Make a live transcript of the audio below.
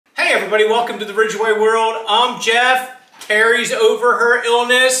Hey everybody, welcome to the Ridgway world. I'm Jeff. Terry's over her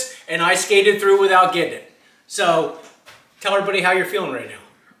illness and I skated through without getting it. So tell everybody how you're feeling right now.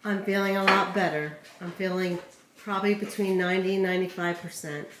 I'm feeling a lot better. I'm feeling probably between 90 and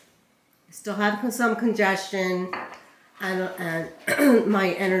 95%. I still have some congestion and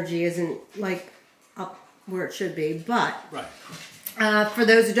my energy isn't like up where it should be. But for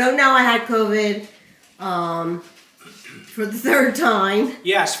those who don't know, I had COVID for the third time.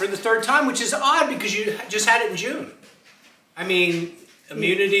 Yes, for the third time, which is odd because you just had it in June. I mean,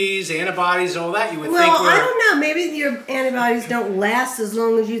 immunities, antibodies, all that, you would think Well, I don't know. Maybe your antibodies don't last as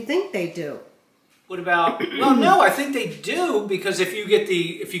long as you think they do. What about? Well, no, I think they do because if you get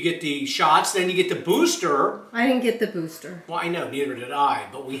the shots, then you get the booster. I didn't get the booster. Well, I know, neither did I.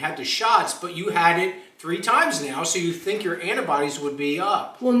 But we had the shots, but you had it 3 times now, so you think your antibodies would be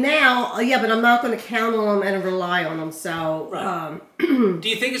up. Well, now, yeah, but I'm not going to count on them and rely on them. So, do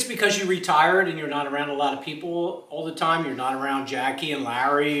you think it's because you retired and you're not around a lot of people all the time? You're not around Jackie and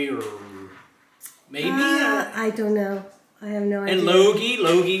Larry, or maybe? I don't know. I have no idea. And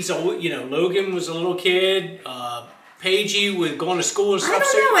Logie's, Logan was a little kid. Paigey was going to school and stuff. I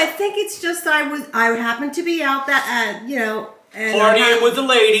don't know. I think it's just I happened to be out that, and partying with the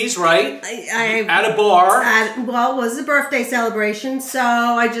ladies, right? At a bar. Well, it was a birthday celebration, so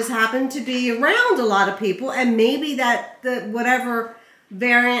I just happened to be around a lot of people, and maybe that whatever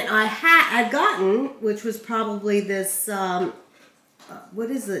variant I'd gotten, which was probably this,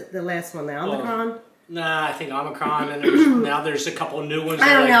 what is it, the last one, the Omicron? Nah, I think Omicron, and now there's a couple of new ones.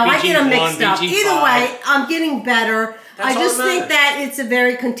 I don't know. I get them mixed up. Either way, I'm getting better. I just think that it's a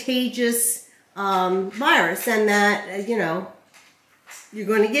very contagious virus, and that you're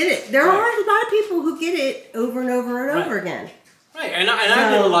going to get it. There are a lot of people who get it over and over and over again. Right, and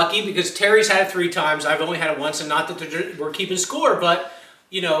I've been lucky because Terry's had it 3 times. I've only had it once, and not that we're keeping score, but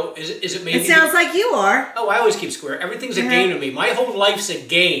is it maybe? It sounds like you are. Oh, I always keep score. Everything's a game to me. My whole life's a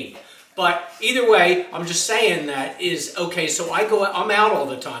game. But either way, I'm just saying that is okay. So I'm out all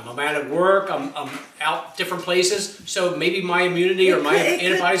the time. I'm out at work. I'm out different places. So maybe my immunity or my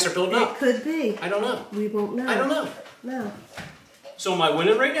antibodies are building up. It could be. I don't know. We won't know. I don't know. No. So am I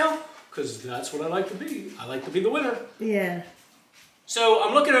winning right now? Because that's what I like to be. I like to be the winner. Yeah. So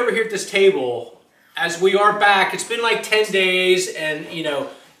I'm looking over here at this table as we are back. It's been like 10 days, and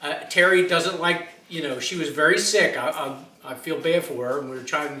Terry doesn't like. She was very sick. I feel bad for her, and we were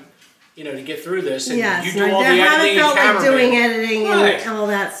trying. To get through this, and you do all the editing and cameraman. I haven't felt like doing editing and all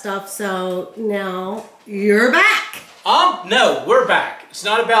that stuff, so now you're back. No, we're back. It's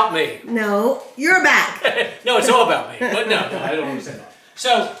not about me. No, you're back. No, it's all about me. But no, I don't understand that.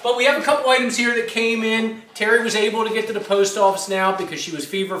 So, but we have a couple items here that came in. Terry was able to get to the post office now because she was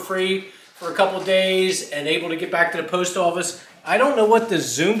fever-free for a couple of days and able to get back to the post office. I don't know what the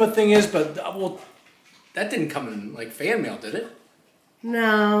Zumba thing is, but that didn't come in like fan mail, did it?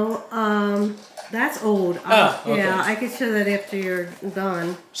 No, that's old. Okay. Yeah, I could show that after you're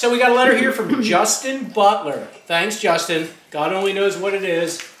done. So we got a letter here from Justin Butler. Thanks, Justin. God only knows what it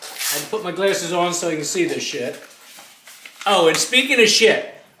is. I had to put my glasses on so I can see this shit. Oh, and speaking of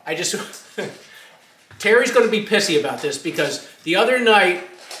shit, Terry's going to be pissy about this because the other night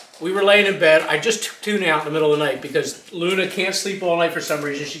we were laying in bed. I just tuned out in the middle of the night because Luna can't sleep all night for some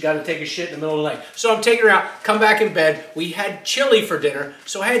reason. She got to take a shit in the middle of the night. So I'm taking her out, come back in bed. We had chili for dinner,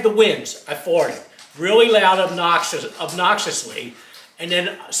 so I had the winds. I farted really loud, obnoxiously. And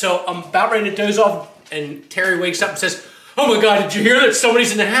then, so I'm about ready to doze off, and Terry wakes up and says, "Oh my God, did you hear that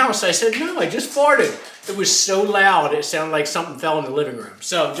somebody's in the house?" I said, "No, I just farted." It was so loud, it sounded like something fell in the living room.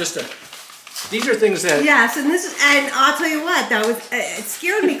 So these are things that... Yes, and I'll tell you what, that was, it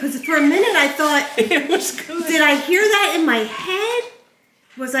scared me because for a minute I thought... It was good. Did I hear that in my head?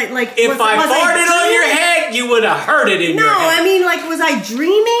 Was I like... If I farted on your head, you would have heard it in your head. No, I mean, like, was I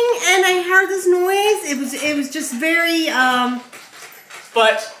dreaming and I heard this noise? It was just very,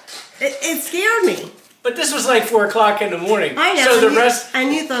 But... It scared me. But this was like 4 o'clock in the morning. I know. So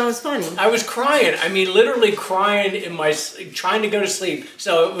and you thought it was funny. I was crying. I mean, literally crying trying to go to sleep.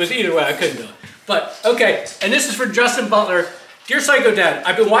 So it was either way. I couldn't do it. But, okay. And this is for Justin Butler. Dear Psycho Dad,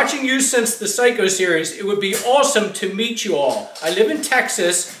 I've been watching you since the Psycho series. It would be awesome to meet you all. I live in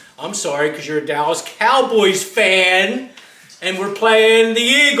Texas. I'm sorry, because you're a Dallas Cowboys fan. And we're playing the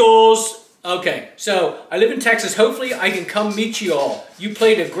Eagles. Okay, so I live in Texas. Hopefully I can come meet you all. You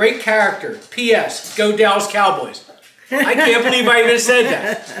played a great character. P.S. Go Dallas Cowboys. I can't believe I even said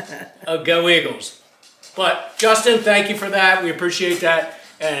that. Oh, go Eagles. But Justin, thank you for that. We appreciate that.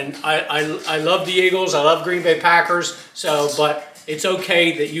 And I love the Eagles. I love Green Bay Packers. So, but it's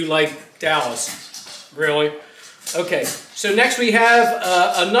okay that you like Dallas. Really. Okay, so next we have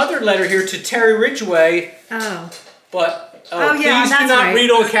another letter here to Terry Ridgway. Oh. But yeah, please that's do not right. read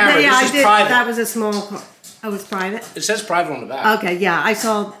on camera. Yeah, this is private. That was a small. Oh, it's private. It says private on the back. Okay, yeah, I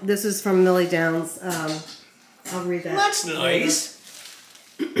saw. This is from Millie Downs. I'll read that. Well, that's nice.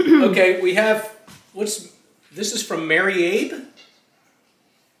 Okay, we have this is from Mary Abe.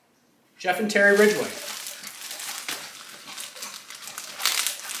 Jeff and Terry Ridgway.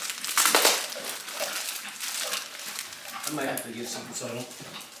 I might have to get something so I don't.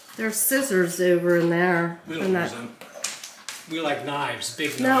 There's scissors over in there. We don't use them. We like knives,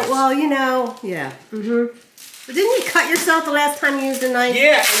 big knives. No, well, you know, yeah. Mm-hmm. But didn't you cut yourself the last time you used a knife?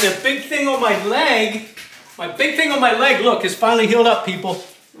 Yeah, and the big thing on my leg, look, is finally healed up, people.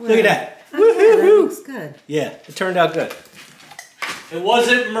 Well, look at that. Okay, that looks good. Yeah, it turned out good. It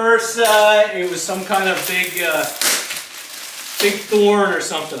wasn't MRSA, it was some kind of big thorn or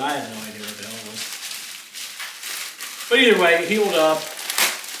something. I have no idea what the hell it was. But either way, it healed up.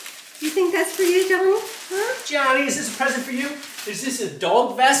 You think that's for you, Johnny? Huh? Johnny, is this a present for you? Is this a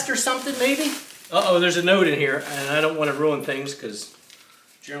dog vest or something, maybe? Uh-oh, there's a note in here, and I don't want to ruin things, because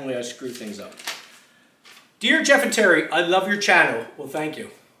generally I screw things up. Dear Jeff and Terry, I love your channel. Well, thank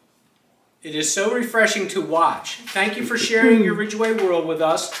you. It is so refreshing to watch. Thank you for sharing your Ridgway world with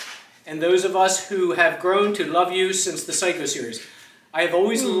us, and those of us who have grown to love you since the Psycho series. I have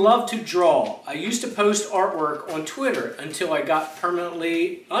always loved to draw. I used to post artwork on Twitter until I got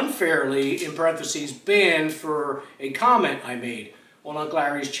permanently, unfairly, in parentheses, banned for a comment I made on Uncle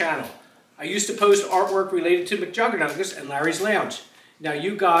Larry's channel. I used to post artwork related to McJuggernuggets and Larry's Lounge. Now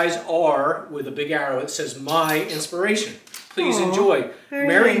you guys are, with a big arrow, it says my inspiration. Please enjoy.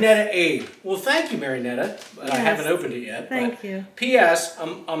 Mary Netta Abe. Well, thank you, Mary Netta. Yes. I haven't opened it yet. Thank you. P.S.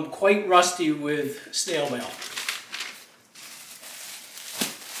 I'm quite rusty with snail mail.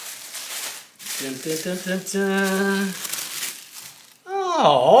 Dun, dun, dun, dun, dun.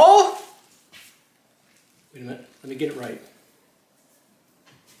 Oh! Wait a minute. Let me get it right.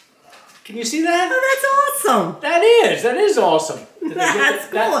 Can you see that? Oh, that's awesome. That is awesome. That's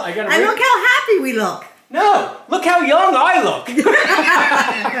cool. And look how happy we look. No, look how young I look.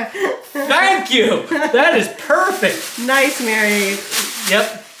 Thank you. That is perfect. Nice, Mary.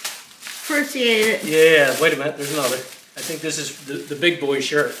 Yep. Appreciate it. Yeah, wait a minute. There's another. I think this is the big boy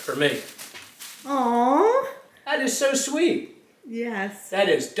shirt for me. Aww. That is so sweet. Yes. That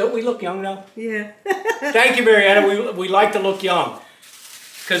is. Don't we look young now? Yeah. Thank you, Marietta. We like to look young.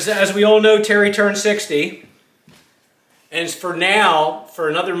 Because as we all know, Terry turned 60. And for now, for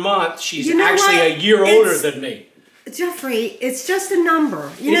another month, she's actually a year older than me. Jeffrey, it's just a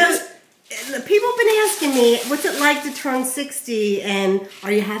number. You know, people have been asking me, what's it like to turn 60? And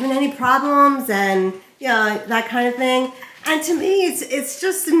are you having any problems? And, yeah, that kind of thing. And to me, it's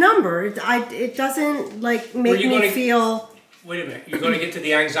just a number. It doesn't, like, make me feel... Wait a minute. You're going to get to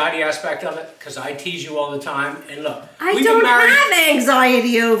the anxiety aspect of it? Because I tease you all the time. And look, I don't have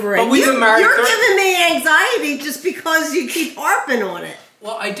anxiety over it. But we've been married. You're giving me anxiety just because you keep harping on it.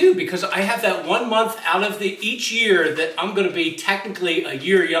 Well, I do, because I have that 1 month out of each year that I'm going to be technically a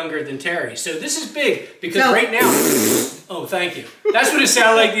year younger than Terry. So this is big, because right now... Oh, thank you. That's what it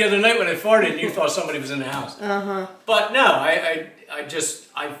sounded like the other night when I farted and you thought somebody was in the house. Uh-huh. But no,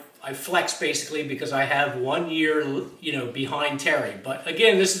 I flex basically because I have 1 year, you know, behind Terry. But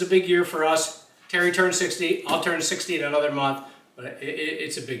again, this is a big year for us. Terry turned 60. I'll turn 60 in another month. But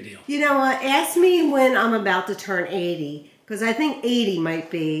it's a big deal. You know what? Ask me when I'm about to turn 80. Because I think 80 might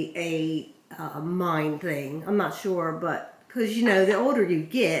be a mind thing. I'm not sure. But because, you know, the older you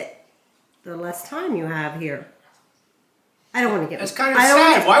get, the less time you have here. I don't want to get... That's kind of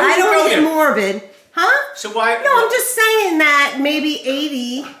sad. Why would you go there? I don't want to get morbid. Huh? So why... No, I'm just saying that maybe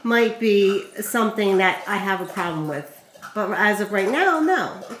 80 might be something that I have a problem with. But as of right now,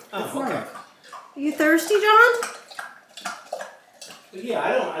 no. It's okay. Not. Are you thirsty, John? Yeah,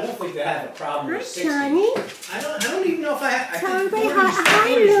 I don't think they have a problem with 60. Johnny. I don't even know if I have... I think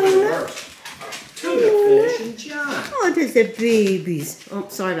 40 is my worst. Tuna fish and John. Oh, there's the babies. Oh,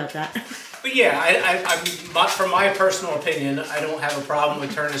 sorry about that. But yeah, from my personal opinion, I don't have a problem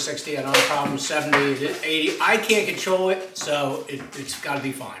with turning 60. I don't have a problem with 70, 80. I can't control it, so it's got to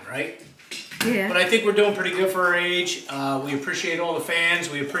be fine, right? Yeah. But I think we're doing pretty good for our age. We appreciate all the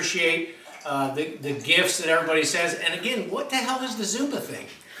fans. We appreciate the gifts that everybody says. And again, what the hell is the Zumba thing?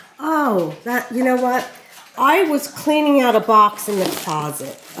 Oh, you know what? I was cleaning out a box in the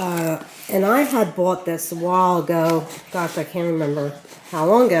closet, and I had bought this a while ago. Gosh, I can't remember how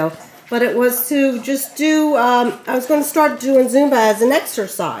long ago. But it was to just do, I was going to start doing Zumba as an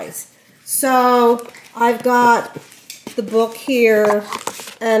exercise. So I've got the book here,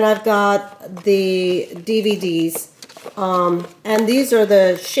 and I've got the DVDs. And these are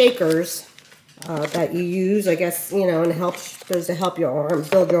the shakers that you use, I guess, you know, and supposed to help your arms,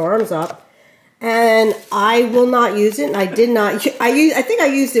 build your arms up. And I will not use it, and I did not. I think I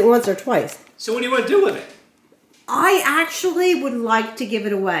used it once or twice. So what do you want to do with it? I actually would like to give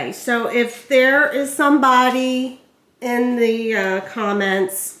it away. So if there is somebody in the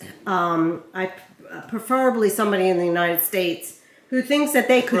comments, preferably somebody in the United States, who thinks that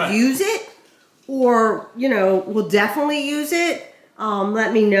they could use it, or, you know, will definitely use it,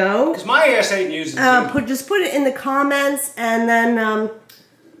 let me know. Because my ass ain't using it. Just put it in the comments, and then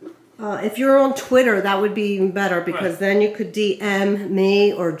if you're on Twitter, that would be even better, because then you could DM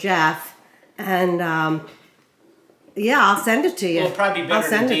me or Jeff, and yeah, I'll send it to you. Well, it'll probably be better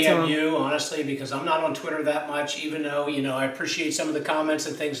to DM you, honestly, because I'm not on Twitter that much, even though, you know, I appreciate some of the comments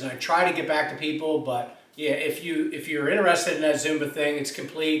and things, and I try to get back to people. But yeah, if you're interested in that Zumba thing, it's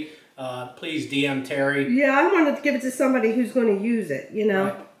complete. Please DM Terry. Yeah, I wanted to give it to somebody who's going to use it, you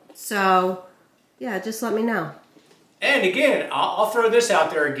know. So yeah, just let me know. And again, I'll throw this out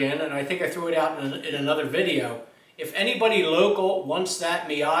there again, and I think I threw it out in another video. If anybody local wants that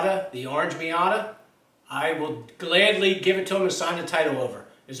Miata, the orange Miata, I will gladly give it to them and sign the title over.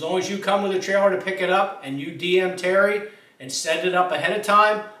 As long as you come with a trailer to pick it up and you DM Terry and set it up ahead of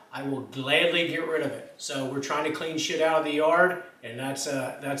time, I will gladly get rid of it. So we're trying to clean shit out of the yard, and that's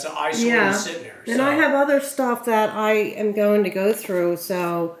an eyesore sitting there. And I have other stuff that I am going to go through.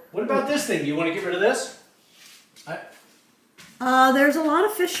 So what about this thing? Do you want to get rid of this? There's a lot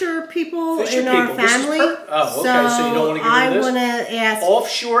of Fisher people in our family. Oh, okay. So you don't want to get rid of this? I want to ask.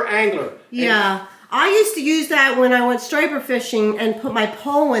 Offshore angler. Yeah. I used to use that when I went striper fishing and put my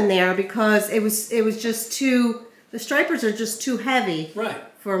pole in there, because it was just too, the stripers are just too heavy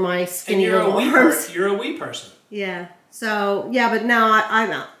for my skinny little arms. You're a wee person. Yeah. So yeah, but now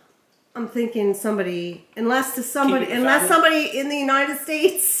I'm thinking somebody, unless somebody in the United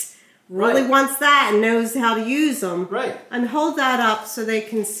States really wants that and knows how to use them. Right. And hold that up so they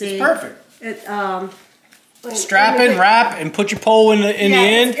can see. It's perfect. It strap in, wrap, and put your pole in the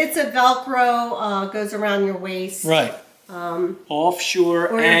end. It's a Velcro, goes around your waist. Right. Offshore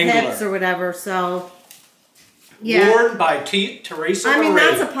or angler. Your hips or whatever. So, yeah. Worn by Teresa. I mean,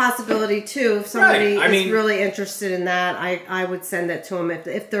 that's a possibility too. If somebody is really interested in that, I would send that to them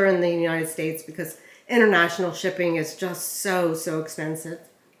if they're in the United States, because international shipping is just so expensive.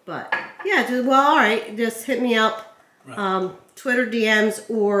 But yeah, well, all right, just hit me up, Twitter DMs,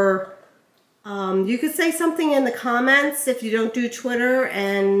 or you could say something in the comments if you don't do Twitter,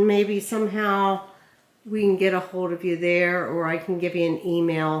 and maybe somehow we can get a hold of you there, or I can give you an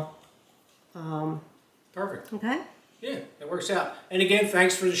email. Perfect. Okay. Yeah, that works out. And again,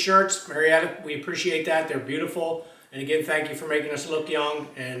 thanks for the shirts, Marietta. We appreciate that. They're beautiful. And again, thank you for making us look young.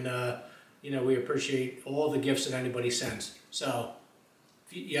 And you know, we appreciate all the gifts that anybody sends. So,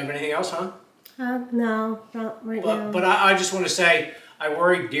 you have anything else, huh? No, not right now. But I just want to say, I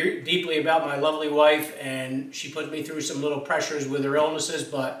worry deeply about my lovely wife, and she put me through some little pressures with her illnesses.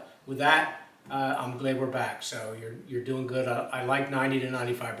 But with that, I'm glad we're back. So you're doing good. I like 90 to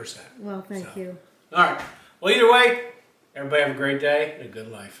 95%. Well, thank you. All right. Well, either way, everybody have a great day and a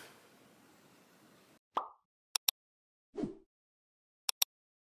good life.